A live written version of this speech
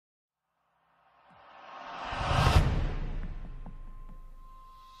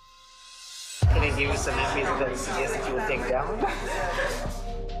give you some enemies that you suggest that you will take down?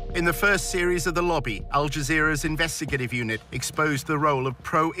 In the first series of The Lobby, Al Jazeera's investigative unit exposed the role of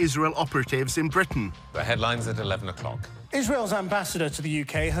pro-Israel operatives in Britain. The headlines at 11 o'clock. Israel's ambassador to the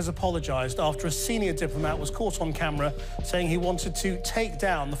UK has apologised after a senior diplomat was caught on camera saying he wanted to take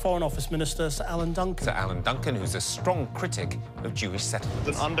down the Foreign Office Minister, Sir Alan Duncan. Sir Alan Duncan, who's a strong critic of Jewish settlements.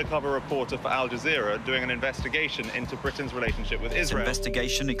 An undercover reporter for Al Jazeera doing an investigation into Britain's relationship with Israel. This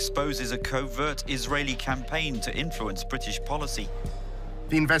investigation exposes a covert Israeli campaign to influence British policy.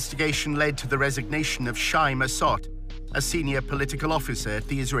 The investigation led to the resignation of Shai Massot, a senior political officer at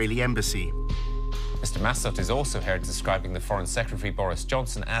the Israeli embassy. Mr. Massot is also heard describing the Foreign Secretary Boris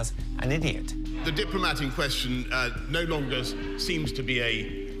Johnson as an idiot. The diplomat in question no longer seems to be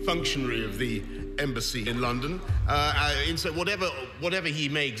a functionary of the embassy in London. And so whatever he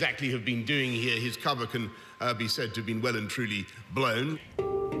may exactly have been doing here, his cover can be said to have been well and truly blown.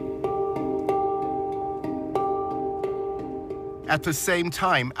 At the same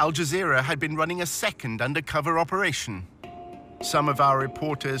time, Al Jazeera had been running a second undercover operation. Some of our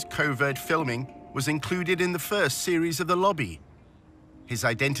reporters' covert filming was included in the first series of The Lobby. His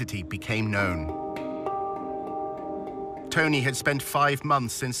identity became known. Tony had spent 5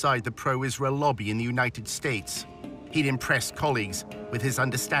 months inside the pro-Israel lobby in the United States. He'd impressed colleagues with his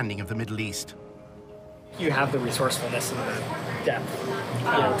understanding of the Middle East. You have the resourcefulness and the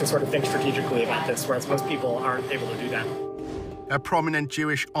depth, to sort of think strategically about this, whereas most people aren't able to do that. A prominent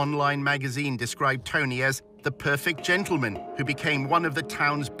Jewish online magazine described Tony as the perfect gentleman who became one of the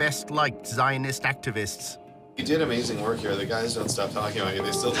town's best-liked Zionist activists. You did amazing work here. The guys don't stop talking about you.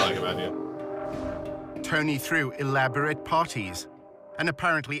 They still talk about you. Tony threw elaborate parties, and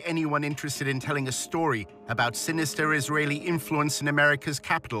apparently anyone interested in telling a story about sinister Israeli influence in America's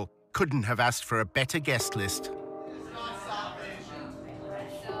capital couldn't have asked for a better guest list.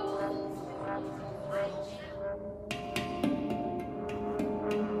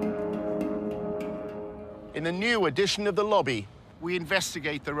 In the new edition of The Lobby, we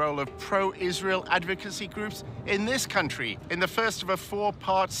investigate the role of pro-Israel advocacy groups in this country in the first of a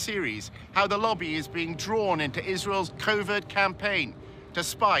 4-part series, how the lobby is being drawn into Israel's covert campaign to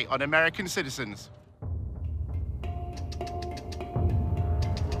spy on American citizens.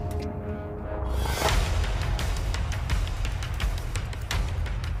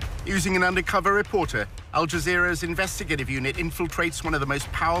 Using an undercover reporter, Al Jazeera's investigative unit infiltrates one of the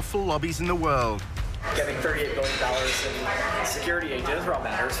most powerful lobbies in the world. Getting $38 billion in security aid to Israel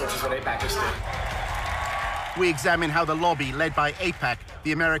matters, which is what AIPAC is doing. We examine how the lobby, led by AIPAC,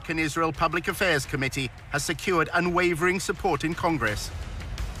 the American Israel Public Affairs Committee, has secured unwavering support in Congress.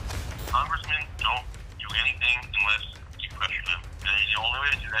 Congressmen don't do anything unless you pressure them. And the only way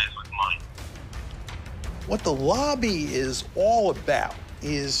to do that is with money. What the lobby is all about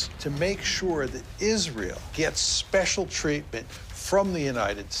is to make sure that Israel gets special treatment from the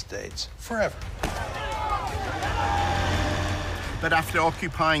United States forever. But after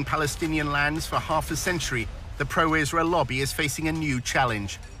occupying Palestinian lands for half a century, the pro-Israel lobby is facing a new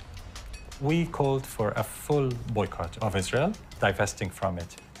challenge. We called for a full boycott of Israel, divesting from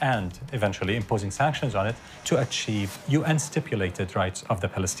it, and eventually imposing sanctions on it to achieve UN-stipulated rights of the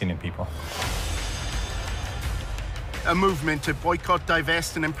Palestinian people. A movement to boycott,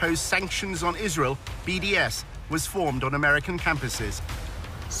 divest, and impose sanctions on Israel, BDS, was formed on American campuses.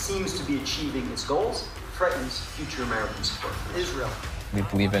 Seems to be achieving its goals, threatens future American support for Israel. We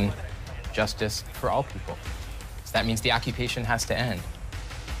believe in justice for all people. So that means the occupation has to end.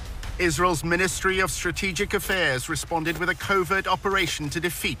 Israel's Ministry of Strategic Affairs responded with a covert operation to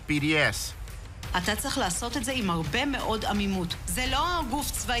defeat BDS. אתה צריך לעשות את זה עם הרבה מאוד עמימות. זה לא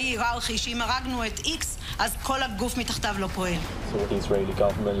גוף צבאי היררכי שאם הרגנו את X, אז כל הגוף מתחתיו לא פועל. So the Israeli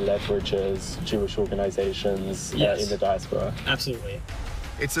government leverages Jewish organizations in the diaspora. Absolutely.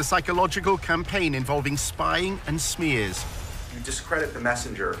 It's a psychological campaign involving spying and smears. You discredit the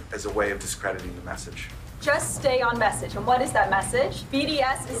messenger as a way of discrediting the message. Just stay on message. And what is that message?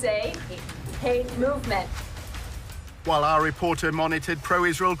 BDS is a hate movement. While our reporter monitored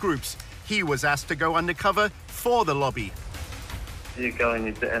pro-Israel groups, he was asked to go undercover for the lobby. You're going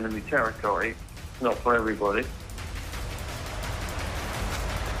into enemy territory. It's not for everybody.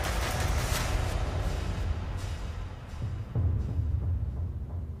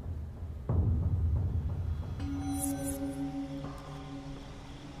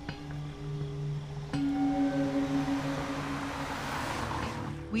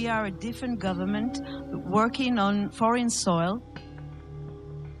 We are a different government working on foreign soil,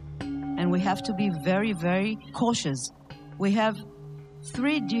 and we have to be very, very cautious. We have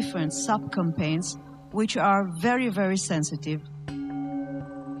 3 different sub-campaigns which are very, very sensitive.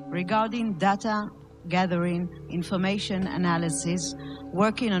 regarding data gathering, information analysis,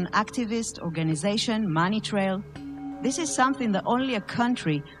 working on activist organization, money trail. This is something that only a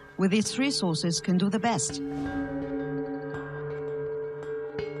country with its resources can do the best.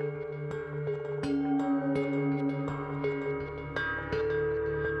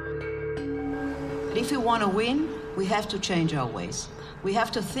 If we want to win, we have to change our ways. We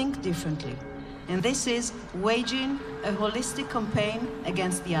have to think differently. And this is waging a holistic campaign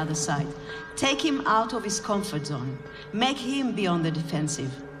against the other side. Take him out of his comfort zone. Make him be on the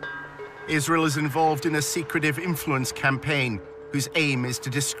defensive. Israel is involved in a secretive influence campaign whose aim is to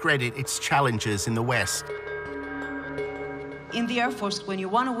discredit its challengers in the West. In the Air Force, when you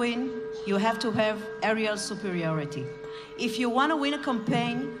want to win, you have to have aerial superiority. If you want to win a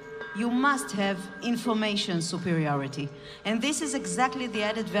campaign, you must have information superiority. And this is exactly the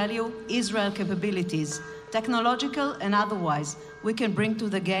added value Israel capabilities, technological and otherwise, we can bring to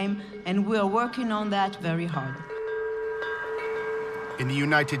the game, and we are working on that very hard. In the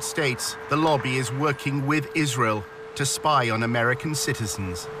United States, the lobby is working with Israel to spy on American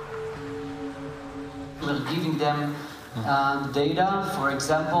citizens. We're giving them data. For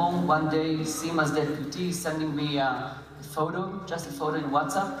example, one day, Sima's deputy sending me a photo, just a photo in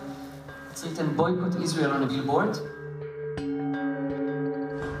WhatsApp. It's written, boycott Israel on a billboard.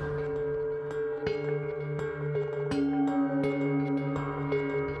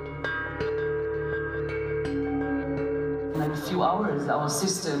 In a few hours, our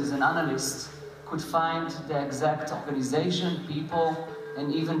systems and analysts could find the exact organization, people,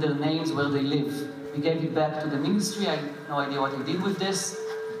 and even their names where they live. We gave it back to the ministry. I have no idea what I did with this.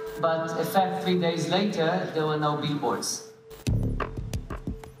 But in fact, 3 days later, there were no billboards.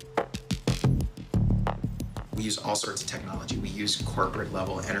 We use all sorts of technology. We use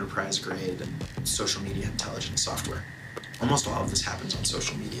corporate-level, enterprise-grade social media intelligence software. Almost all of this happens on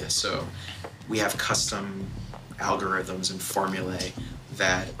social media, so we have custom algorithms and formulae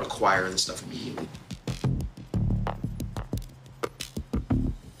that acquire the stuff immediately.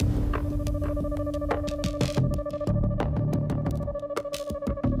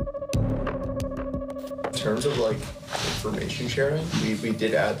 In terms of like information sharing, we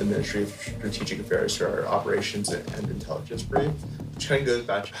did add the Ministry of Strategic Affairs to our operations and intelligence brief, which kind of goes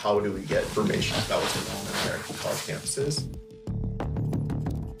back to how do we get information about what's going on in American college campuses.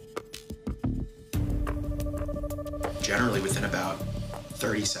 Generally within about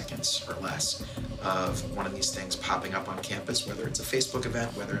 30 seconds or less of one of these things popping up on campus, whether it's a Facebook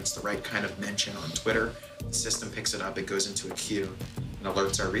event, whether it's the right kind of mention on Twitter, the system picks it up, it goes into a queue and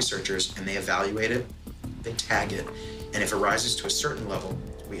alerts our researchers, and they evaluate it, they tag it, and if it rises to a certain level,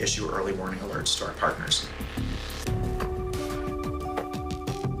 we issue early warning alerts to our partners.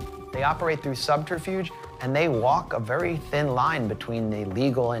 They operate through subterfuge, and they walk a very thin line between the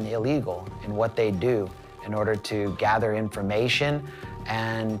legal and illegal in what they do in order to gather information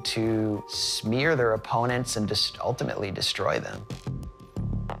and to smear their opponents and ultimately destroy them.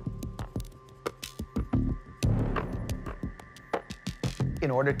 In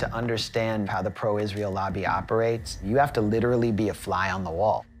order to understand how the pro-Israel lobby operates, you have to literally be a fly on the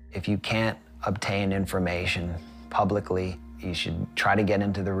wall. If you can't obtain information publicly, you should try to get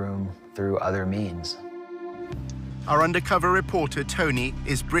into the room through other means. Our undercover reporter, Tony,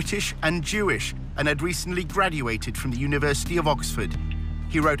 is British and Jewish and had recently graduated from the University of Oxford.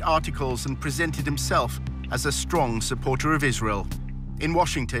 He wrote articles and presented himself as a strong supporter of Israel. In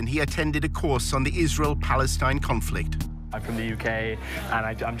Washington, he attended a course on the Israel-Palestine conflict. I'm from the UK,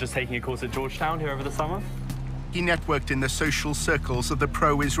 and I'm just taking a course at Georgetown here over the summer. He networked in the social circles of the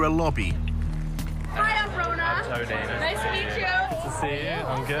pro-Israel lobby. Hi, I'm Rona. I'm Tony. Nice to meet you. Good to see you.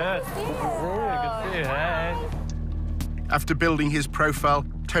 I'm good. Good to see you. Hey. After building his profile,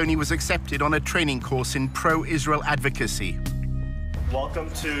 Tony was accepted on a training course in pro-Israel advocacy. Welcome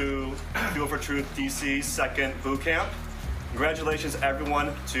to Fuel for Truth DC's second boot camp. Congratulations,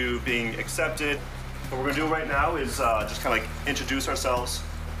 everyone, to being accepted. What we're going to do right now is just kind of like introduce ourselves.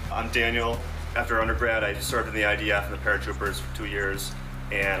 I'm Daniel. After undergrad, I served in the IDF and the paratroopers for 2 years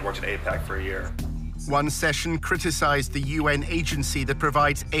and worked at APAC for a year. One session criticized the UN agency that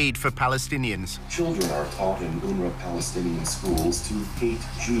provides aid for Palestinians. Children are taught in UNRWA Palestinian schools to hate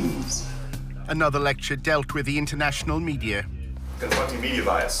Jews. Another lecture dealt with the international media. Confronting media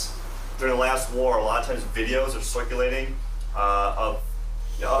bias. During the last war, a lot of times videos are circulating of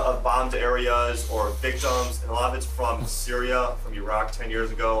bombed areas or victims, and a lot of it's from Syria, from Iraq 10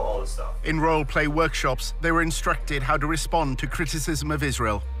 years ago, all this stuff. In role-play workshops, they were instructed how to respond to criticism of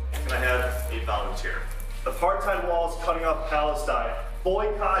Israel. Can I have a volunteer? The part-time wall is cutting off Palestine.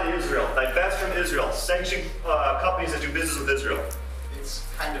 Boycott Israel. Divest from Israel. Sanction companies that do business with Israel.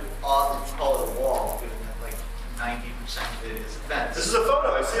 it's kind of odd to call it a wall, given that like 90% of it is fence. This is a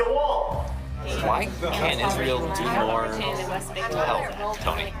photo. I see a wall. Why can't Israel do more to help,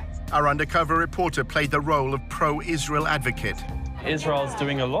 Tony? Our undercover reporter played the role of pro-Israel advocate. Israel is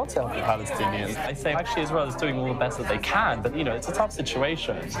doing a lot to help the Palestinians. I say actually Israel is doing all the best that they can, but you know, it's a tough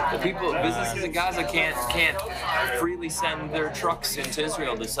situation. Businesses in Gaza can't freely send their trucks into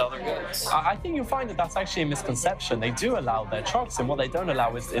Israel to sell their goods. I think you'll find that that's actually a misconception. They do allow their trucks, and what they don't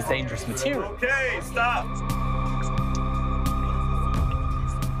allow is dangerous material. Okay, stop.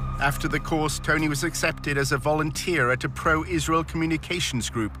 After the course, Tony was accepted as a volunteer at a pro-Israel communications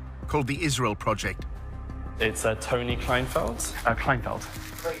group called the Israel Project. It's Tony Kleinfeld.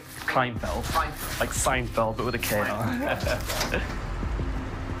 Kleinfeld. Like Seinfeld, but with a K.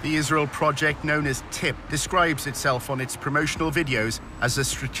 The Israel Project, known as TIP, describes itself on its promotional videos as a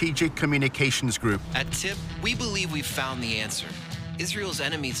strategic communications group. At TIP, we believe we've found the answer. Israel's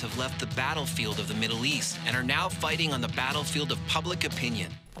enemies have left the battlefield of the Middle East and are now fighting on the battlefield of public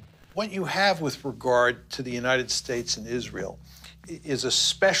opinion. What you have with regard to the United States and Israel is a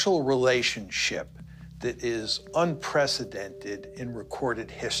special relationship that is unprecedented in recorded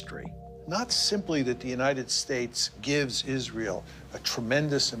history. Not simply that the United States gives Israel a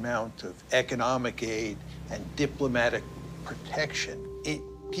tremendous amount of economic aid and diplomatic protection, it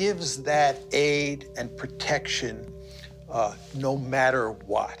gives that aid and protection no matter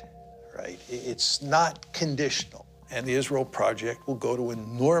what, right? It's not conditional. And the Israel Project will go to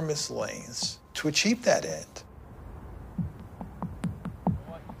enormous lengths to achieve that end.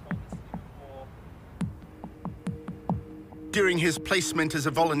 During his placement as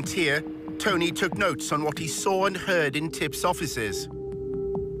a volunteer, Tony took notes on what he saw and heard in TIP's offices.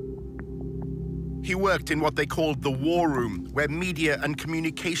 He worked in what they called the war room, where media and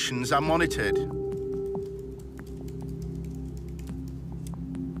communications are monitored.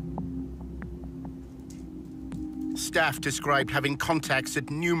 Staff described having contacts at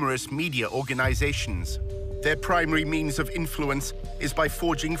numerous media organizations. Their primary means of influence is by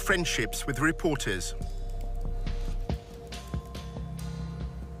forging friendships with reporters.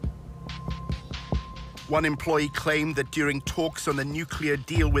 One employee claimed that during talks on the nuclear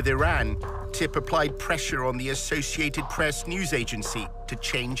deal with Iran, TIP applied pressure on the Associated Press news agency to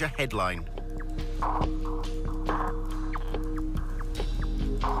change a headline.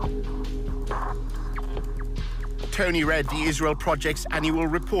 Tony read the Israel Project's annual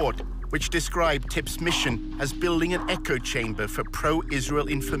report, which described TIP's mission as building an echo chamber for pro-Israel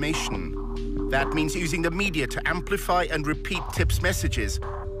information. That means using the media to amplify and repeat TIP's messages,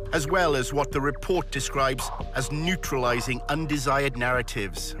 as well as what the report describes as neutralizing undesired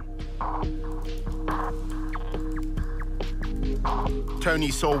narratives.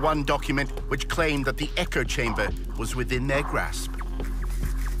 Tony saw one document which claimed that the echo chamber was within their grasp.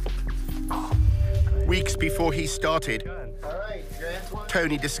 Weeks before he started,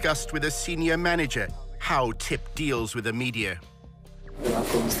 Tony discussed with a senior manager how TIP deals with the media. There are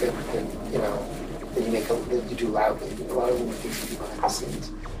things that you know, that you do loudly. A lot of them are things you do behind the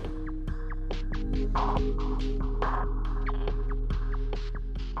scenes.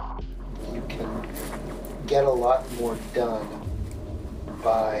 You can get a lot more done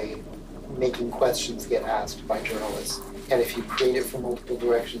by making questions get asked by journalists. And if you create it from multiple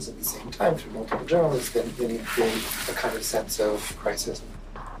directions at the same time through multiple journalists, then you create a kind of sense of crisis.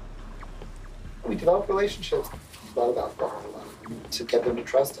 We develop relationships, a lot of alcohol, to get them to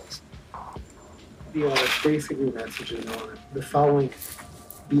trust us. The basically messaging on the following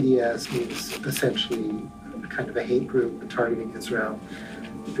BDS means essentially kind of a hate group targeting Israel.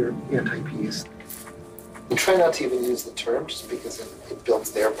 They're anti-peace. We try not to even use the term just because it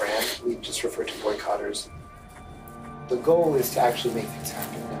builds their brand. We just refer to boycotters. The goal is to actually make things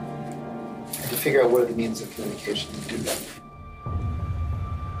happen now and to figure out what are the means of communication to do that.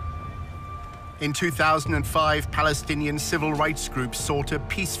 In 2005, Palestinian civil rights groups sought a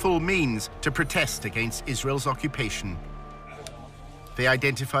peaceful means to protest against Israel's occupation. They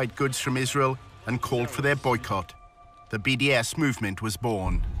identified goods from Israel and called for their boycott. The BDS movement was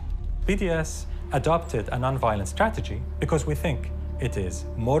born. BDS adopted a nonviolent strategy because we think it is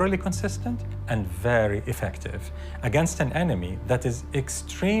morally consistent and very effective against an enemy that is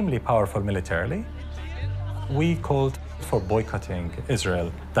extremely powerful militarily. We called for boycotting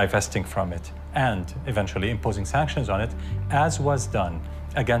Israel, divesting from it, and eventually imposing sanctions on it, as was done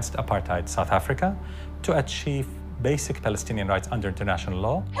against apartheid South Africa, to achieve basic Palestinian rights under international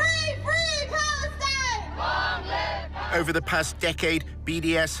law. Over the past decade,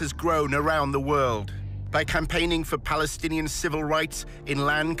 BDS has grown around the world. By campaigning for Palestinian civil rights in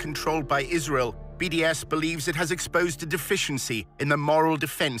land controlled by Israel, BDS believes it has exposed a deficiency in the moral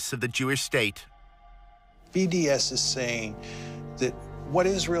defense of the Jewish state. BDS is saying that what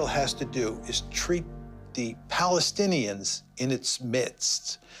Israel has to do is treat the Palestinians in its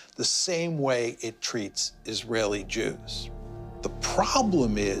midst the same way it treats Israeli Jews. The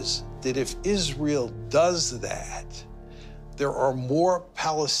problem is that if Israel does that, there are more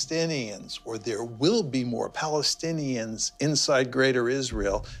Palestinians, or there will be more Palestinians inside Greater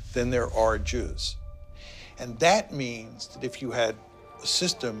Israel than there are Jews. And that means that if you had a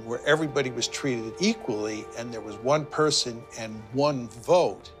system where everybody was treated equally and there was one person and one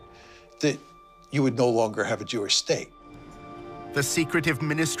vote, that you would no longer have a Jewish state. The secretive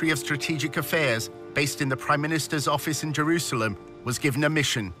Ministry of Strategic Affairs, based in the Prime Minister's office in Jerusalem, was given a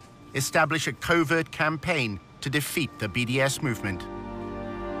mission: establish a covert campaign to defeat the BDS movement.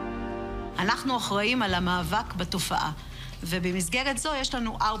 אנחנו אחראים על המאבק בתופעה, ובמסגרת זו יש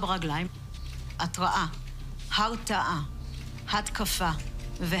לנו 4 רגליים: התראה, הרתעה, התקפה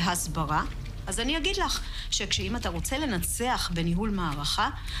והסברה. אז אני אגיד לך שכשאם אתה רוצה לנצח בניהול מערכה,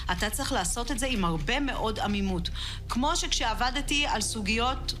 אתה צריך לעשות את זה עם הרבה מאוד עמימות. כמו שכשעבדתי על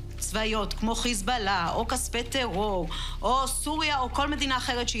סוגיות צבאיות, כמו חיזבאללה, או כספי טרור, או סוריה, או כל מדינה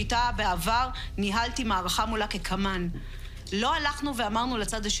אחרת שאיתה בעבר ניהלתי מערכה מולה כקמן. לא הלכנו ואמרנו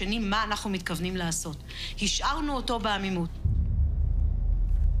לצד השני מה אנחנו מתכוונים לעשות. השארנו אותו בעמימות.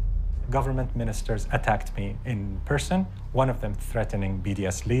 Government ministers attacked me in person, one of them threatening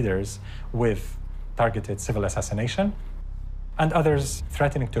BDS leaders with targeted civil assassination, and others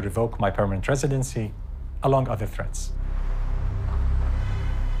threatening to revoke my permanent residency, along other threats.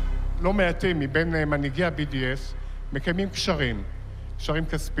 לא מעטים מבין מנהיגי ה-BDS מקיימים קשרים, קשרים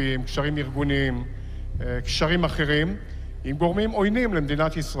כספיים, קשרים ארגוניים, קשרים אחרים, עם גורמים עוינים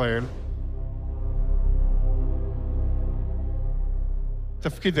למדינת ישראל.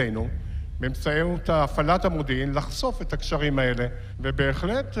 תפקידנו, באמצעות הפעלת המודיעין, לחשוף את הקשרים האלה,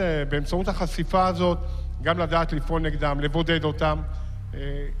 ובהחלט באמצעות החשיפה הזאת, גם לדעת לפעול נגדם, לבודד אותם,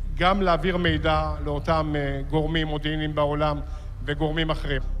 גם להעביר מידע לאותם גורמים מודיעיניים בעולם וגורמים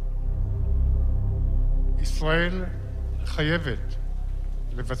אחרים. ישראל חייבת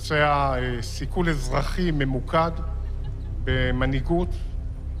לבצע סיכול אזרחי ממוקד במנהיגות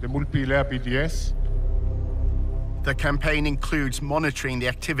למול פעילי ה-BDS. The campaign includes monitoring the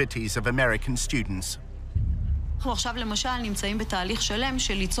activities of American students. אנחנו עכשיו למשל נמצאים בתהליך שלם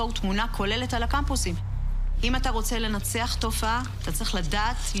של ליצור תמונה כוללת על הקמפוסים. אם אתה רוצה לנצח תופעה, אתה צריך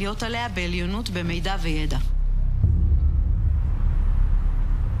לדעת להיות עליה בעליונות במידע וידע.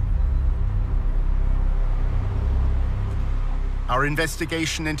 Our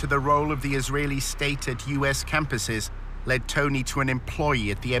investigation into the role of the Israeli state at US campuses led Tony to an employee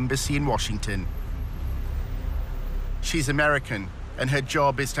at the embassy in Washington. She's American, and her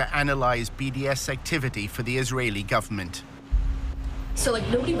job is to analyze BDS activity for the Israeli government. So,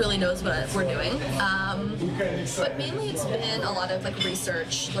 nobody really knows what we're doing, but mainly it's been a lot of,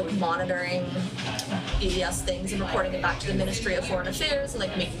 research, monitoring BDS things and reporting it back to the Ministry of Foreign Affairs and,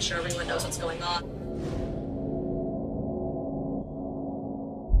 making sure everyone knows what's going on.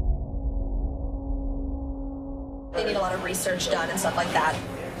 They need a lot of research done and stuff like that.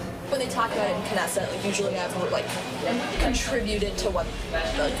 When they talk about it in Knesset, usually I've contributed to what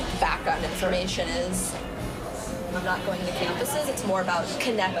the background information is. I'm not going to campuses. It's more about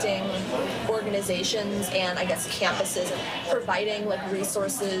connecting organizations and I guess campuses and providing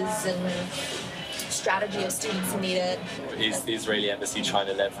resources and strategy if students need it. Is the Israeli embassy trying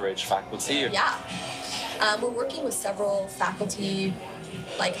to leverage faculty? Yeah. We're working with several faculty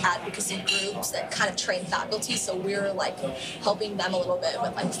advocacy groups that kind of train faculty, so we're helping them a little bit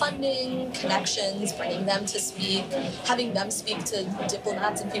with funding, connections, bringing them to speak, having them speak to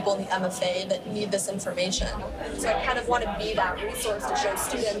diplomats and people in the MFA that need this information. So I kind of want to be that resource to show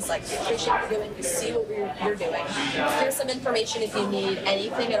students, we appreciate what you're doing, we see what you're doing. Here's some information if you need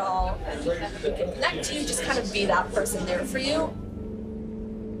anything at all. We can connect you, just kind of be that person there for you.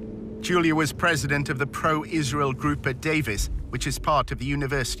 Julia was president of the pro-Israel group at Davis, which is part of the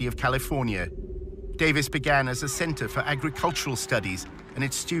University of California. Davis began as a center for agricultural studies, and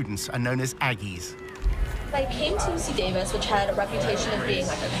its students are known as Aggies. I came to UC Davis, which had a reputation of being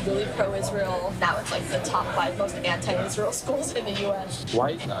a really pro-Israel. Now it's the top 5 most anti-Israel schools in the U.S. Why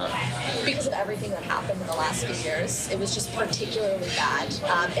is that? Because of everything that happened in the last few years. It was just particularly bad.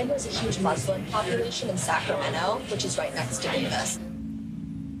 And there's a huge Muslim population in Sacramento, which is right next to Davis.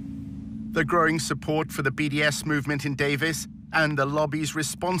 The growing support for the BDS movement in Davis and the lobby's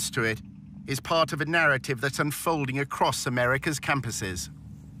response to it is part of a narrative that's unfolding across America's campuses.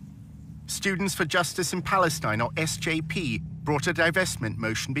 Students for Justice in Palestine, or SJP, brought a divestment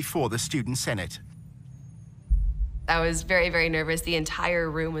motion before the Student Senate. I was very, very nervous. The entire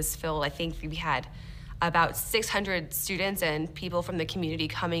room was filled. I think we had about 600 students and people from the community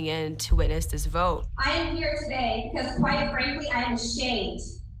coming in to witness this vote. I am here today because, quite frankly, I am ashamed.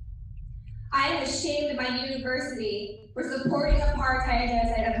 I am ashamed of my university for supporting apartheid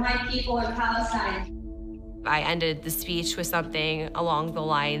genocide of my people in Palestine. I ended the speech with something along the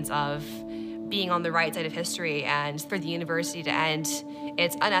lines of being on the right side of history and for the university to end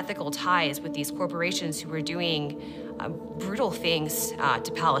its unethical ties with these corporations who were doing brutal things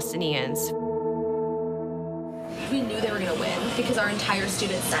to Palestinians. We knew they were going to win because our entire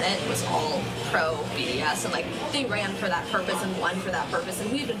student senate was all pro-BDS, and they ran for that purpose and won for that purpose,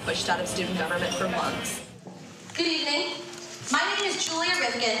 and we've been pushed out of student government for months. Good evening. My name is Julia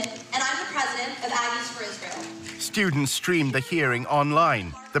Rivkin, and I'm the president of Aggies for Israel. Students streamed the hearing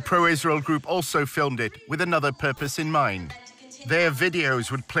online. The pro-Israel group also filmed it with another purpose in mind. Their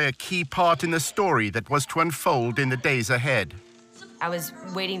videos would play a key part in the story that was to unfold in the days ahead. I was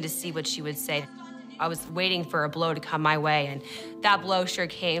waiting to see what she would say. I was waiting for a blow to come my way, and that blow sure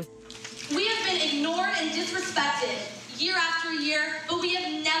came. We have been ignored and disrespected year after year, but we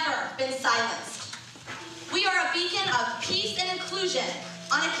have never been silenced. We are a beacon of peace and inclusion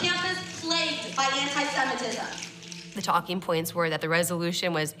on a campus plagued by anti-Semitism. The talking points were that the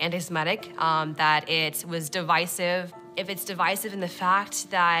resolution was anti-Semitic, that it was divisive. If it's divisive in the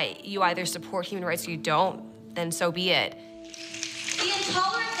fact that you either support human rights or you don't, then so be it. The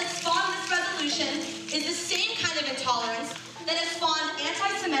intolerance that spawned this resolution is the same kind of intolerance that has spawned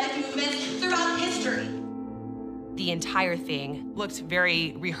anti-Semitic movements throughout history. The entire thing looked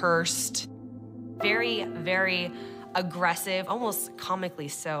very rehearsed, very, very aggressive, almost comically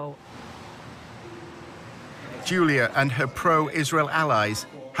so. Julia and her pro-Israel allies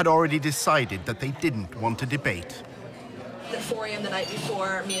had already decided that they didn't want a debate. At 4 a.m. the night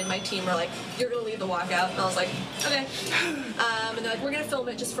before, me and my team were like, you're going to lead the walkout. And I was like, okay. And they're like, we're going to film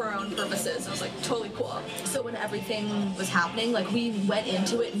it just for our own purposes. I was like, totally cool. So when everything was happening, we went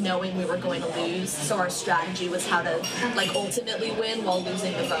into it knowing we were going to lose. So our strategy was how to, ultimately win while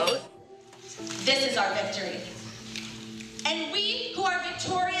losing the vote. This is our victory. And we who are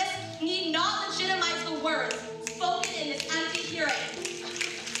victorious need not legitimize the words spoken in this empty hearing.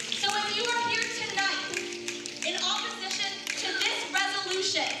 So if you are here tonight in opposition to this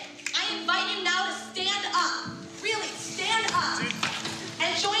resolution, I invite you now to stand up, really stand up,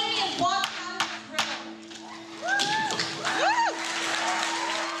 and join me in walking out of this room.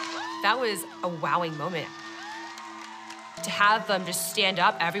 That was a wowing moment. To have them just stand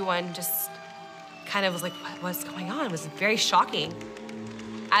up, everyone just kind of was like, what's going on? It was very shocking.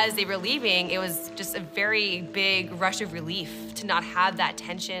 As they were leaving, it was just a very big rush of relief to not have that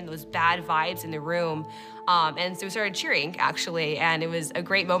tension, those bad vibes in the room. And so we started cheering, actually, and it was a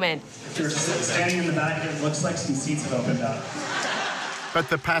great moment. If you're standing in the back, it looks like some seats have opened up. But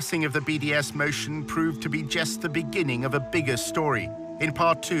the passing of the BDS motion proved to be just the beginning of a bigger story. In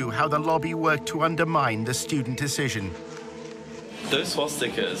part 2, how the lobby worked to undermine the student decision. Those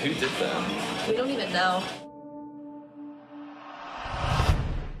swastikas, who did them? We don't even know.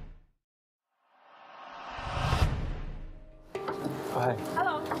 Hi.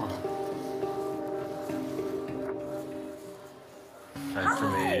 Hello. Nice to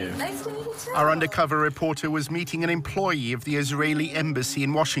meet you. Nice to meet you too. Our undercover reporter was meeting an employee of the Israeli embassy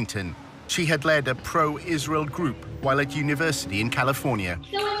in Washington. She had led a pro-Israel group while at university in California.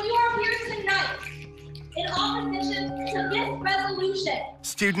 So if you are here tonight in opposition to this resolution,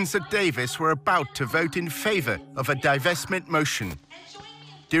 Students at Davis were about to vote in favor of a divestment motion.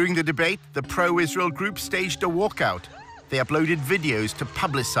 During the debate, the pro-Israel group staged a walkout. They uploaded videos to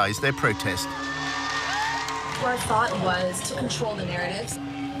publicize their protest. Our thought was to control the narratives.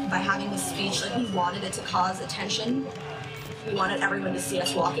 By having this speech, we wanted it to cause attention. We wanted everyone to see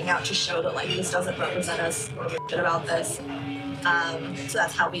us walking out to show that this doesn't represent us, or shit about this. So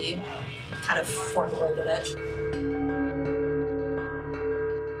that's how we kind of formulated it.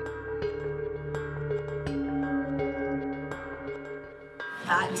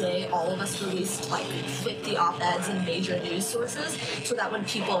 That day, all of us released 50 op-eds in major news sources so that when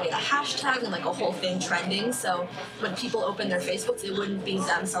people made a hashtag and a whole thing trending, so when people opened their Facebooks, it wouldn't be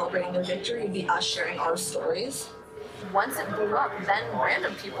them celebrating their victory, it would be us sharing our stories. Once it blew up, then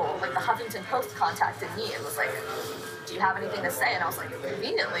random people, the Huffington Post contacted me and was like, do you have anything to say? And I was like,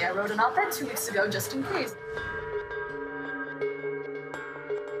 conveniently, I wrote an op-ed 2 weeks ago just in case.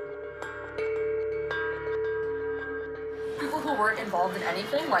 People who weren't involved in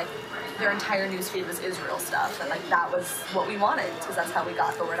anything, their entire newsfeed was Israel stuff, and that was what we wanted, because that's how we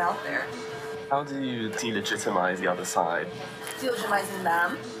got the word out there. How do you delegitimize the other side? Delegitimizing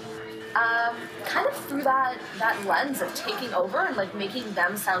them. Kind of through that lens of taking over and like making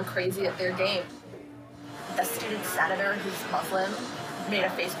them sound crazy at their game. The student senator who's Muslim made a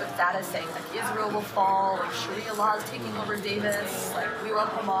Facebook status saying like Israel will fall, like Sharia law is taking over Davis, like we love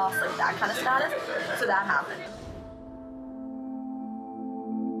Hamas, like that kind of status. So that happened.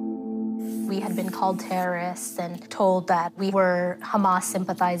 We had been called terrorists and told that we were Hamas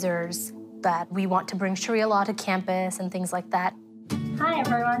sympathizers, that we want to bring Sharia law to campus and things like that. Hi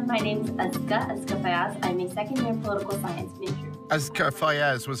everyone, my name is Azka Fayaz. I'm a second-year political science major. Azka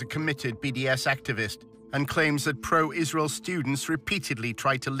Fayaz was a committed BDS activist and claims that pro-Israel students repeatedly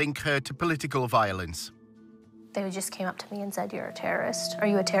tried to link her to political violence. They just came up to me and said, "You're a terrorist. Are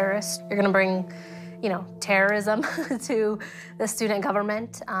you a terrorist? You're going to bring, terrorism to the student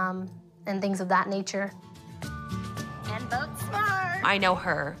government," and things of that nature. And vote smart. I know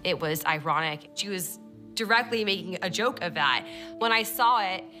her. It was ironic. She was directly making a joke of that. When I saw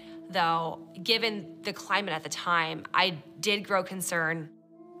it, though, given the climate at the time, I did grow concerned.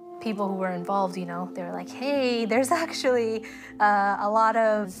 People who were involved, they were like, hey, there's actually a lot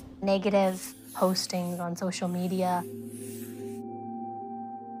of negative postings on social media.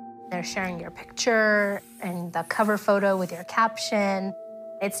 They're sharing your picture and the cover photo with your caption.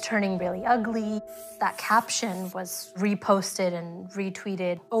 It's turning really ugly. That caption was reposted and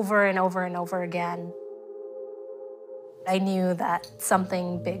retweeted over and over and over again. I knew that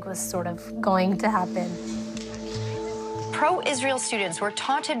something big was sort of going to happen. Pro-Israel students were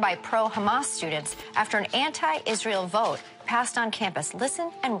taunted by pro-Hamas students after an anti-Israel vote passed on campus.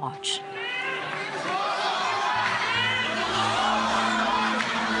 Listen and watch.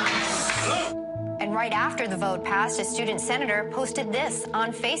 And right after the vote passed, a student senator posted this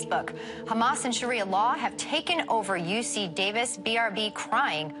on Facebook. Hamas and Sharia law have taken over UC Davis, BRB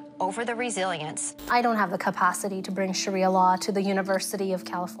crying over the resilience. I don't have the capacity to bring Sharia law to the University of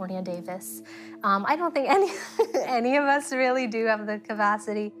California, Davis. I don't think any of us really do have the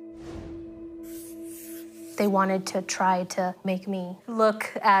capacity. They wanted to try to make me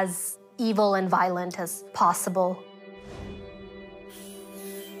look as evil and violent as possible.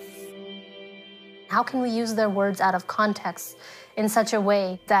 How can we use their words out of context in such a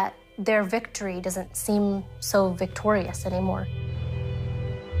way that their victory doesn't seem so victorious anymore?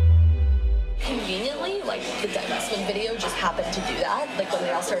 Conveniently, like the divestment video just happened to do that. Like when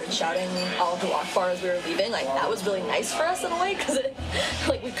they all started shouting Al-Akhbar as we were leaving, like that was really nice for us in a way because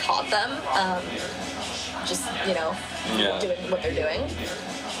like we caught them just, doing what they're doing.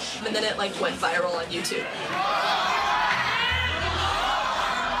 And then it like went viral on YouTube.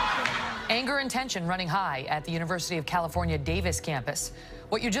 Anger and tension running high at the University of California Davis campus.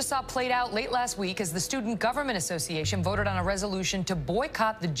 What you just saw played out late last week as the Student Government Association voted on a resolution to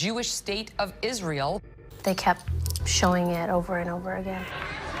boycott the Jewish state of Israel. They kept showing it over and over again.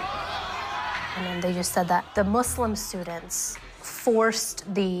 And then they just said that the Muslim students forced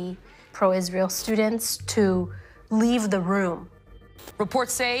the pro-Israel students to leave the room.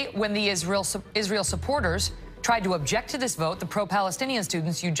 Reports say when the Israel supporters tried to object to this vote, the pro-Palestinian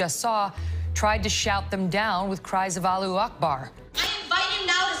students you just saw tried to shout them down with cries of Al-Akhbar. I invite you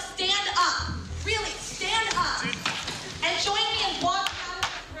now to stand up. Really, stand up. And join me in walking out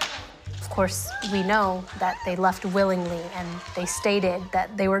of the room. Of course, we know that they left willingly, and they stated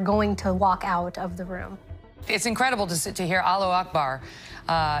that they were going to walk out of the room. It's incredible to hear Al-Akhbar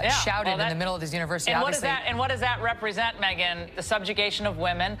shouted in the middle of this university. And what does that represent, Megan? The subjugation of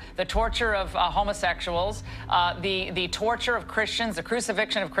women, the torture of homosexuals, the torture of Christians, the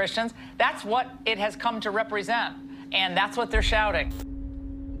crucifixion of Christians. That's what it has come to represent, and that's what they're shouting.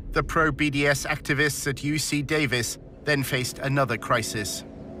 The pro-BDS activists at UC Davis then faced another crisis.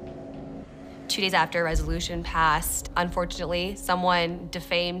 2 days after a resolution passed, unfortunately, someone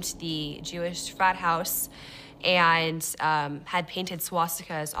defamed the Jewish frat house and had painted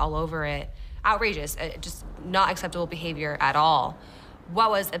swastikas all over it. Outrageous, just not acceptable behavior at all. What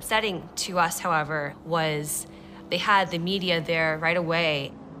was upsetting to us, however, was they had the media there right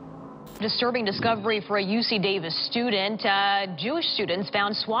away. Disturbing discovery for a UC Davis student. Jewish students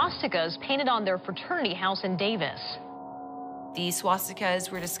found swastikas painted on their fraternity house in Davis. These swastikas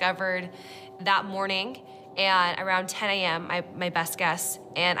were discovered that morning, and around 10 a.m., my best guess,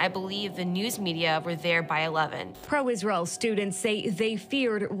 and I believe the news media were there by 11. Pro-Israel students say they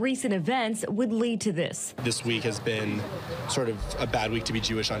feared recent events would lead to this. This week has been sort of a bad week to be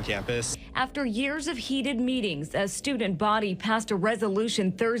Jewish on campus. After years of heated meetings, a student body passed a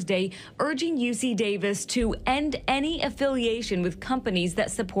resolution Thursday urging UC Davis to end any affiliation with companies that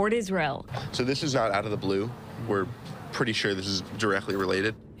support Israel. So this is not out of the blue. We're pretty sure this is directly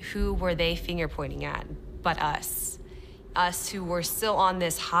related. Who were they finger pointing at but us? Us who were still on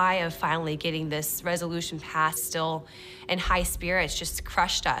this high of finally getting this resolution passed, still in high spirits, just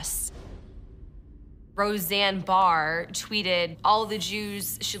crushed us. Roseanne Barr tweeted, "All the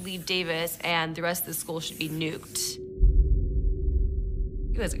Jews should leave Davis and the rest of the school should be nuked."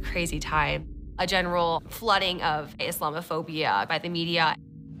 It was a crazy time. A general flooding of Islamophobia by the media.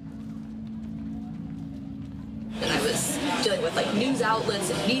 And I was dealing with like news outlets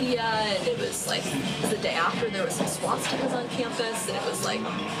and media, and it was like the day after there was some swastikas on campus, and it was like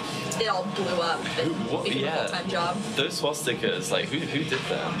it all blew up and became a full-time job. Those swastikas, like who did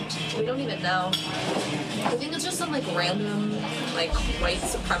them? We don't even know. I think it's just some like random like white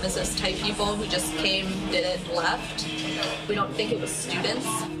supremacist type people who just came, did it, and left. We don't think it was students.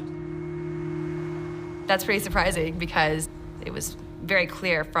 That's pretty surprising because it was very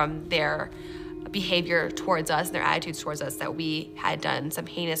clear from their behavior towards us and their attitudes towards us that we had done some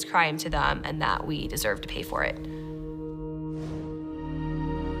heinous crime to them and that we deserved to pay for it.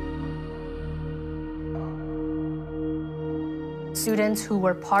 Students who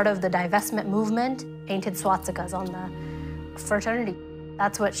were part of the divestment movement painted swastikas on the fraternity.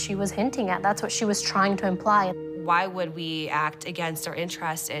 That's what she was hinting at. That's what she was trying to imply. Why would we act against our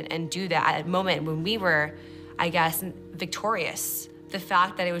interests and do that at a moment when we were, I guess, victorious? The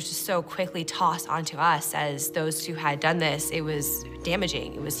fact that it was just so quickly tossed onto us as those who had done this, it was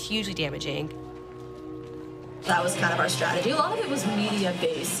damaging. It was hugely damaging. That was kind of our strategy. A lot of it was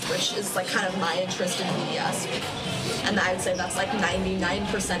media-based, which is like kind of my interest in media. And I would say that's like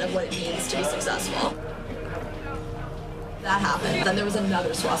 99% of what it means to be successful. That happened. Then there was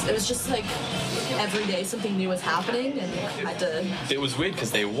another swastika. It was just like every day something new was happening, and I had to... It was weird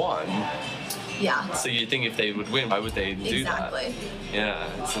because they won. Yeah. So you'd think if they would win, why would they do Exactly. that?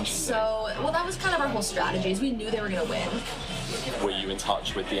 Yeah, it's interesting. So, well, that was kind of our whole strategy, is we knew they were going to win. Were you in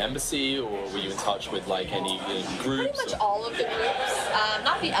touch with the embassy, or were you in touch with like any groups? Pretty much all of the groups.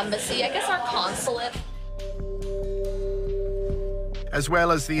 Not the embassy, I guess our consulate. As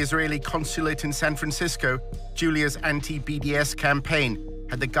well as the Israeli consulate in San Francisco, Julia's anti-BDS campaign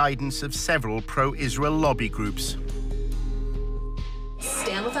had the guidance of several pro-Israel lobby groups.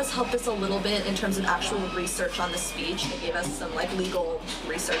 Stand With Us helped us a little bit in terms of actual research on the speech. They gave us some like legal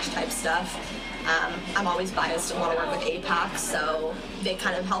research type stuff. I'm always biased and want to work with AIPAC, so they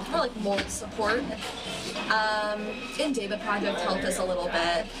kind of helped for like moral support. And David Project helped us a little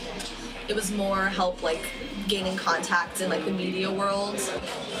bit. It was more help like gaining contacts in like the media world.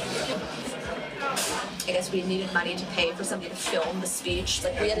 I guess we needed money to pay for somebody to film the speech.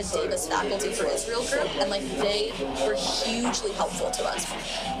 Like we had a Davis Faculty for Israel group, and like they were hugely helpful to us.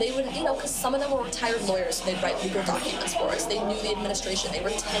 They would, you know, because some of them were retired lawyers, so they'd write legal documents for us. They knew the administration, they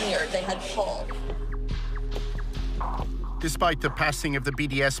were tenured, they had pull. Despite the passing of the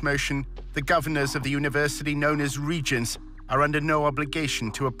BDS motion, the governors of the university known as regents are under no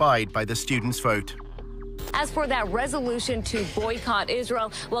obligation to abide by the students' vote. As for that resolution to boycott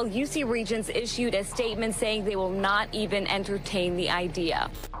Israel, well, UC Regents issued a statement saying they will not even entertain the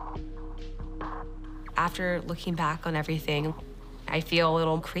idea. After looking back on everything, I feel a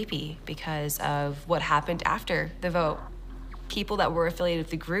little creepy because of what happened after the vote. People that were affiliated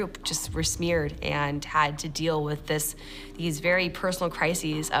with the group just were smeared and had to deal with these very personal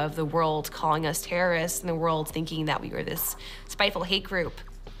crises of the world calling us terrorists and the world thinking that we were this spiteful hate group.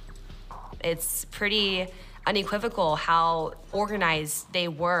 It's pretty unequivocal how organized they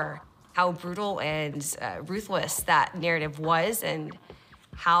were, how brutal and ruthless that narrative was, and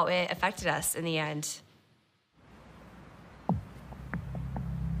how it affected us in the end.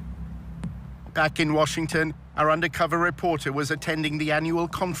 Back in Washington, our undercover reporter was attending the annual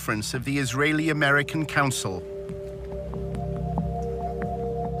conference of the Israeli-American Council.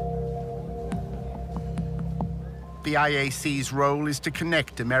 The IAC's role is to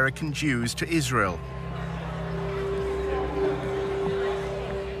connect American Jews to Israel.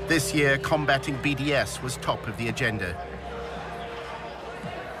 This year, combating BDS was top of the agenda.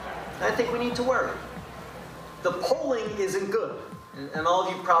 I think we need to worry. The polling isn't good, and all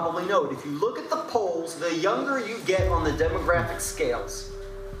of you probably know it. If you look at the polls, the younger you get on the demographic scales,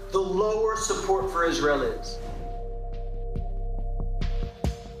 the lower support for Israel is.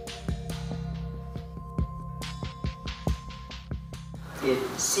 It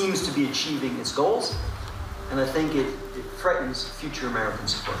seems to be achieving its goals, and I think it threatens future American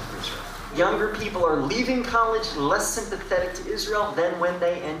support for Israel. Younger people are leaving college less sympathetic to Israel than when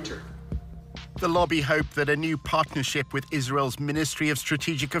they entered. The lobby hope that a new partnership with Israel's Ministry of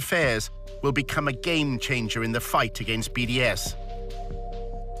Strategic Affairs will become a game changer in the fight against BDS.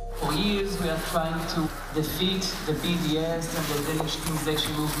 For years, we are trying to defeat the BDS and the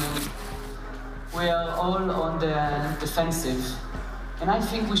delegitimization movement. We are all on the defensive, and I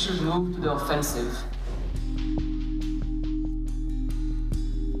think we should move to the offensive.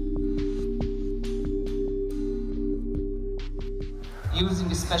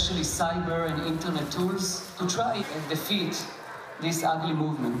 Using especially cyber and internet tools to try and defeat this ugly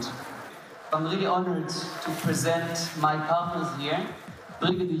movement. I'm really honored to present my partners here,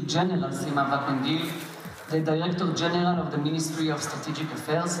 Brigadier General Sima Vakangil, the Director General of the Ministry of Strategic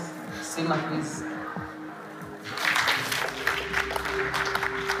Affairs. Sima, please.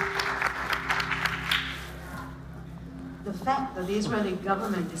 The fact that the Israeli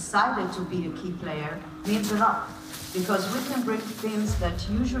government decided to be a key player means a lot, because we can bring themes that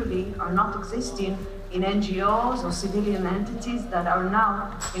usually are not existing in NGOs or civilian entities that are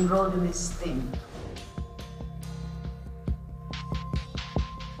now enrolled in this theme.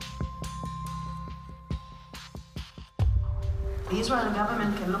 The Israeli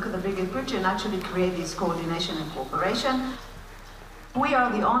government can look at the bigger picture and actually create this coordination and cooperation. We are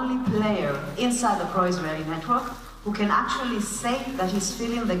the only player inside the pro-Israeli network who can actually say that he's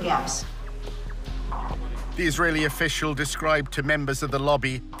filling the gaps. The Israeli official described to members of the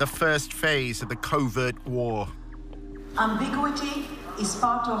lobby the first phase of the covert war. Ambiguity is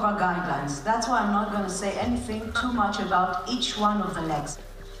part of our guidelines. That's why I'm not going to say anything too much about each one of the legs.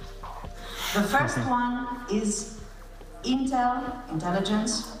 The first one is intel,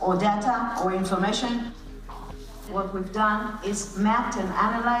 intelligence, or data, or information. What we've done is mapped and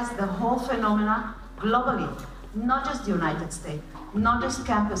analyzed the whole phenomena globally, not just the United States, not just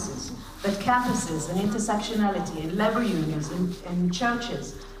campuses, but campuses and intersectionality and labor unions and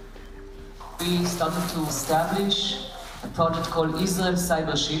churches. We started to establish a project called Israel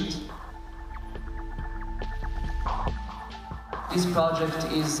Cyber Shield. This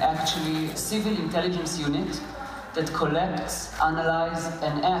project is actually a civil intelligence unit that collects, analyzes,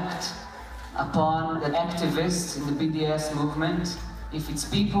 and acts upon the activists in the BDS movement, if it's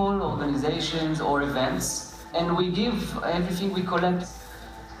people, organizations, or events. And we give everything we collect.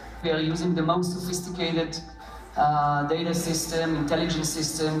 We are using the most sophisticated data system, intelligence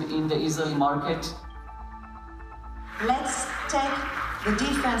system in the Israeli market. Let's take the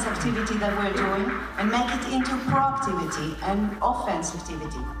defense activity that we're doing and make it into proactivity and offense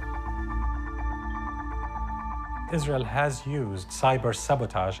activity. Israel has used cyber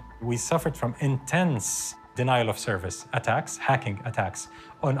sabotage. We suffered from intense denial of service attacks, hacking attacks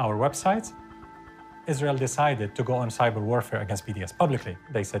on our websites. Israel decided to go on cyber warfare against BDS publicly.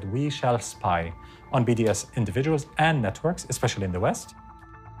 They said, we shall spy on BDS individuals and networks, especially in the West.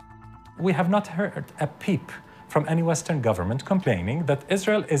 We have not heard a peep from any Western government complaining that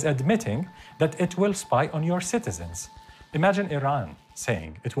Israel is admitting that it will spy on your citizens. Imagine Iran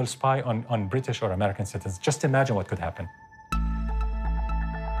saying it will spy on British or American citizens. Just imagine what could happen.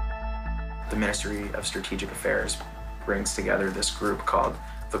 The Ministry of Strategic Affairs brings together this group called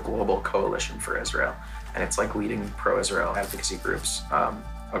the Global Coalition for Israel. And it's like leading pro-Israel advocacy groups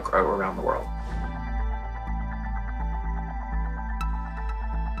around the world.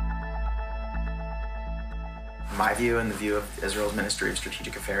 My view and the view of Israel's Ministry of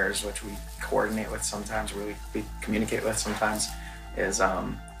Strategic Affairs, which we coordinate with sometimes, we communicate with sometimes, is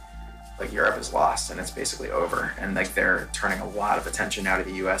like Europe is lost and it's basically over. And like they're turning a lot of attention now to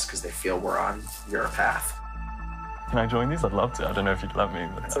the US because they feel we're on your path. Can I join these? I'd love to. I don't know if you'd let me.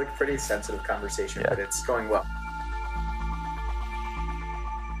 But... It's like a pretty sensitive conversation, but it's going well.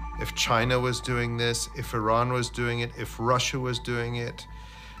 If China was doing this, if Iran was doing it, if Russia was doing it,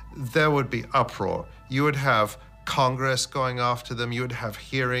 there would be uproar. You would have Congress going after them, you would have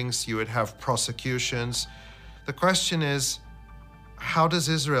hearings, you would have prosecutions. The question is, how does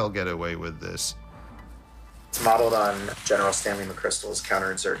Israel get away with this? It's modeled on General Stanley McChrystal's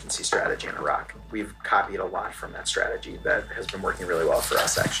counterinsurgency strategy in Iraq. We've copied a lot from that strategy that has been working really well for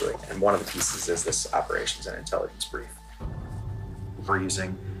us, actually. And one of the pieces is this operations and intelligence brief. We're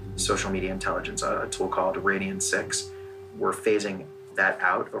using social media intelligence, a tool called Radian 6. We're phasing that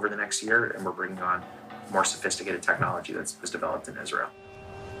out over the next year, and we're bringing on more sophisticated technology that was developed in Israel.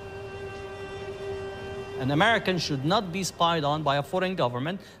 An American should not be spied on by a foreign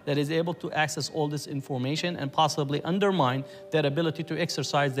government that is able to access all this information and possibly undermine their ability to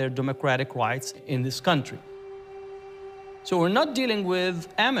exercise their democratic rights in this country. So we're not dealing with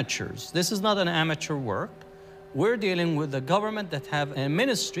amateurs. This is not an amateur work. We're dealing with a government that have a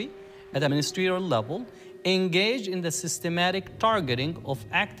ministry at a ministerial level engaged in the systematic targeting of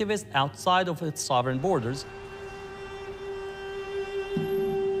activists outside of its sovereign borders.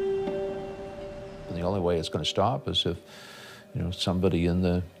 The only way it's going to stop is if somebody in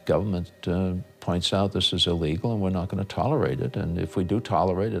the government points out this is illegal and we're not going to tolerate it. And if we do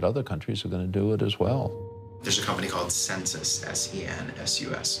tolerate it, other countries are going to do it as well. There's a company called Census,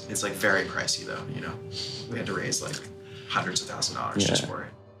 S-E-N-S-U-S. It's like very pricey though, We had to raise like hundreds of $1,000s just for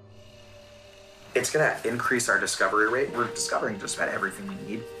it. It's gonna increase our discovery rate. We're discovering just about everything we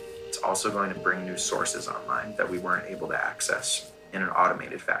need. It's also going to bring new sources online that we weren't able to access in an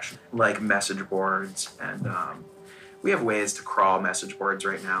automated fashion, like message boards. And we have ways to crawl message boards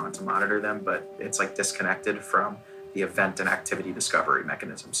right now and to monitor them, but it's like disconnected from the event and activity discovery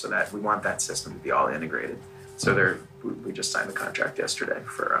mechanism, so that we want that system to be all integrated. So we just signed the contract yesterday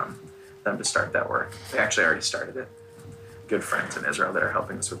for them to start that work. They actually already started it. Good friends in Israel that are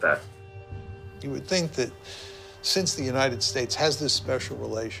helping us with that. You would think that since the United States has this special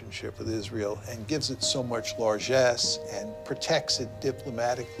relationship with Israel and gives it so much largesse and protects it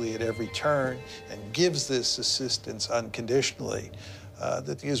diplomatically at every turn and gives this assistance unconditionally,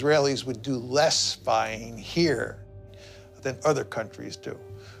 that the Israelis would do less spying here than other countries do.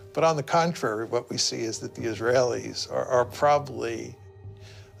 But on the contrary, what we see is that the Israelis are probably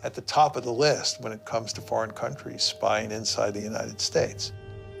at the top of the list when it comes to foreign countries spying inside the United States.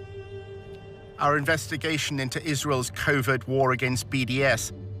 Our investigation into Israel's covert war against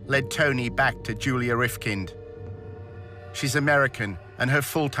BDS led Tony back to Julia Rifkind. She's American, and her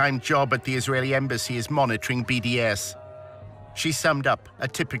full-time job at the Israeli embassy is monitoring BDS. She summed up a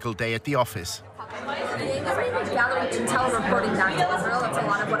typical day at the office. Gathering intel and reporting back to Israel. That's a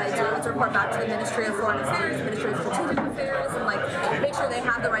lot of what I do. Is report back to the Ministry of Foreign Affairs, Ministry of Strategic Affairs, and make sure they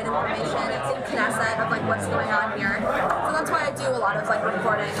have the right information. It's in Knesset of what's going on here. So that's why I do a lot of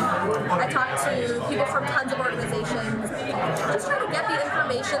reporting. I talk to people from tons of organizations, just trying to get the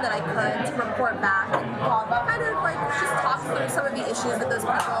information that I could to report back and kind of just talk through some of the issues with those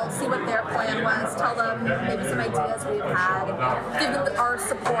people, see what their plan was, tell them maybe some ideas we've had, give them our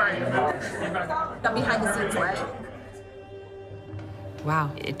support. Done behind the scenes way.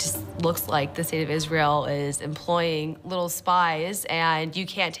 Wow, it just looks like the state of Israel is employing little spies, and you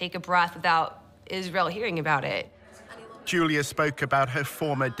can't take a breath without Israel hearing about it. Julia spoke about her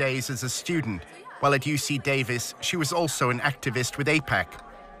former days as a student. While at UC Davis, she was also an activist with AIPAC.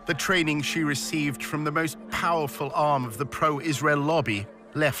 The training she received from the most powerful arm of the pro-Israel lobby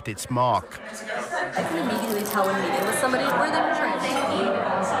left its mark. I can immediately tell when meeting with somebody where they were trained.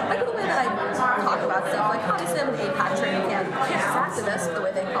 Like the way that I talk about stuff, obviously I'm an AIPAC training camp, activist, the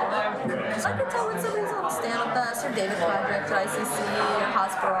way they call it. So I can tell when somebody's on the stand with us, or David Project, or ICC, or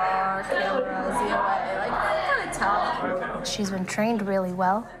Hasbara, or Camera, ZOA, I kind of tell. She's been trained really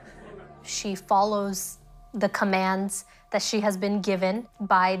well. She follows the commands that she has been given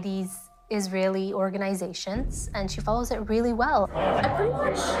by these Israeli organizations, and she follows it really well. I pretty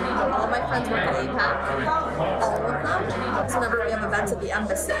much, all my friends work at AIPAC, all of them. So whenever we have events at the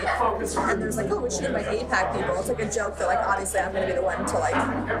embassy, and there's we should invite AIPAC people, it's a joke that obviously I'm gonna be the one to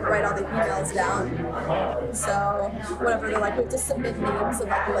write all the emails down. So whenever they're we have to submit names and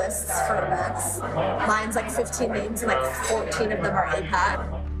lists for events, mine's 15 names and 14 of them are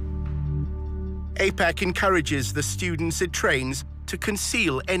AIPAC. AIPAC encourages the students it trains to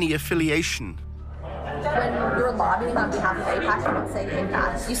conceal any affiliation. When you're lobbying on behalf of AIPAC, you don't say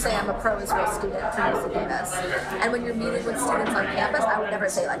AIPAC. You say I'm a pro-Israel student from UC Davis. And when you're meeting with students on campus, I would never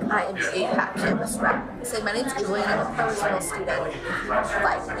say I am the AIPAC campus rep. I say my name's Julia and I'm a pro-Israel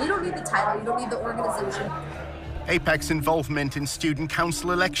student. You don't need the title, you don't need the organization. AIPAC's involvement in student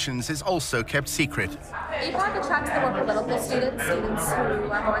council elections is also kept secret. AIPAC attracts the more political students who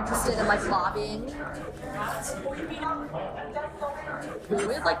are more interested in lobbying.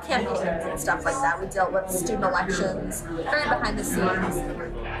 We had campaigns and stuff like that. We dealt with student elections, very behind the scenes.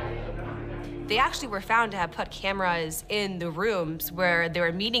 They actually were found to have put cameras in the rooms where there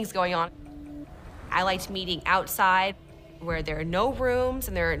were meetings going on. I liked meeting outside, where there are no rooms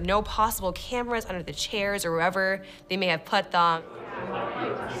and there are no possible cameras under the chairs or wherever they may have put them.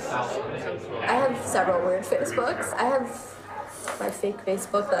 I have several weird Facebooks. I have my fake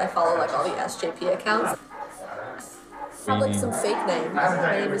Facebook that I follow all the SJP accounts. I have some fake name.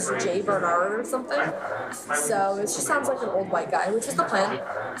 My name is Jay Bernard or something. So it just sounds like an old white guy, which is the plan.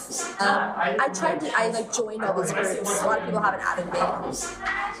 I joined all these groups. A lot of people haven't added me.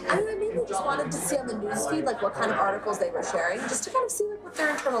 I mainly just wanted to see on the newsfeed what kind of articles they were sharing, just to kind of see what their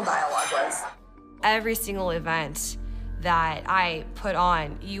internal dialogue was. Every single event that I put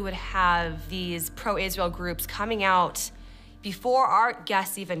on, you would have these pro-Israel groups coming out before our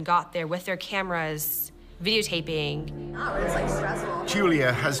guests even got there with their cameras, videotaping.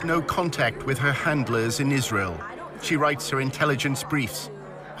 Julia has no contact with her handlers in Israel. She writes her intelligence briefs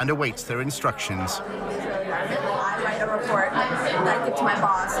and awaits their instructions. I write write a report that I give to my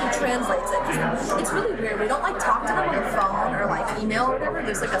boss, who translates it. It's really weird. We don't like talk to them on the phone or like email or whatever.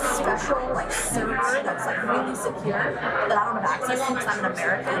 There's like a special like server that's like really secure that I don't have access to because I'm an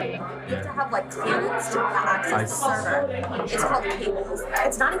American. You have to have like clearance to access the server. It's called cables.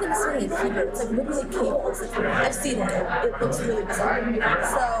 It's not even necessarily in Hebrew. It's like literally cables. I've seen it. It looks really bizarre.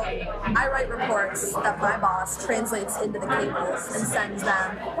 So I write reports that my boss translates into the cables and sends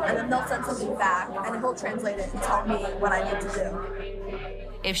them, and then they'll send something back, and he'll translate it and tell me what I need to do.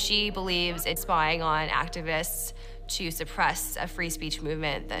 If she believes it's spying on activists to suppress a free speech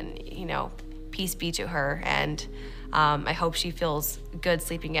movement, then, you know, peace be to her. And I hope she feels good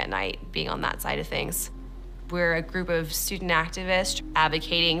sleeping at night being on that side of things. We're a group of student activists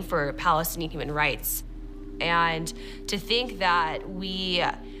advocating for Palestinian human rights. And to think that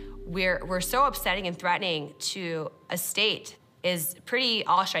we're so upsetting and threatening to a state is pretty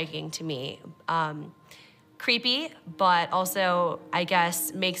awe-striking to me. Creepy, but also, I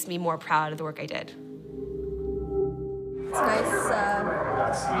guess, makes me more proud of the work I did. It's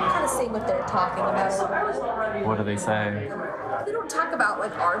nice kind of seeing what they're talking about. What do they say? They don't talk about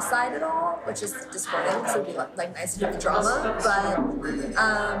like our side at all, which is disappointing because it would be like nice to do the drama. But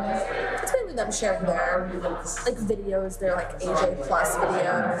it's mainly them sharing their like videos, their like AJ Plus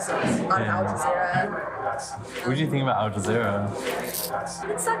videos on Al Jazeera. What do you think about Al Jazeera?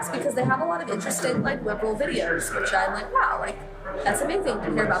 It sucks because they have a lot of interesting like liberal videos, which I'm like, wow, like that's amazing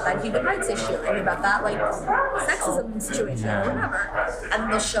to hear about that human rights issue, and about that like sexism situation or whatever.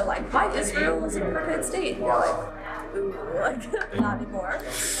 And they'll show like why Israel is an apartheid state. And you're like, ooh, like not anymore.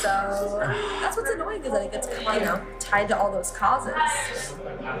 So that's what's annoying is that it gets, you know, tied to all those causes.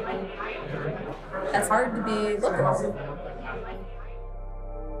 It's hard to be liberal.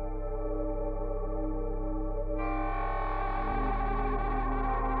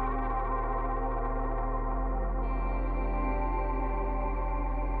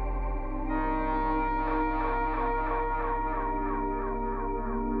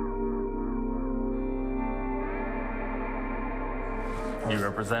 You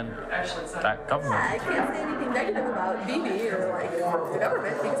represent that government. Yeah, I can't say anything negative about Bibi or like the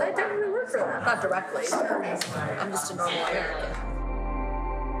government because I technically work for them. Not directly, but I'm just a normal American.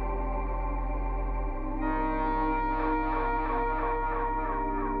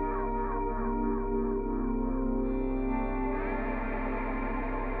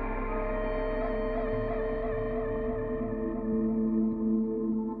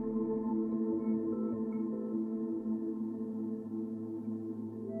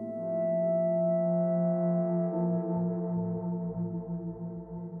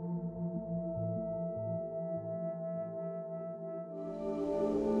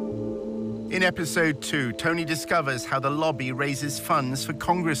 In episode 2, Tony discovers how the lobby raises funds for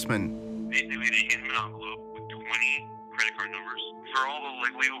congressmen. Basically, they hand them an envelope with 20 credit card numbers. For all the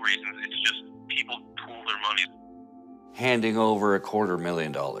like legal reasons, it's just people pool their money. Handing over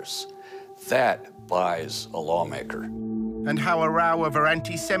 $250,000. That buys a lawmaker. And how a row over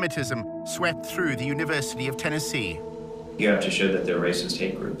anti-Semitism swept through the University of Tennessee. You have to show that they're racist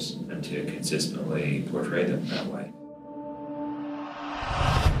hate groups and to consistently portray them that way.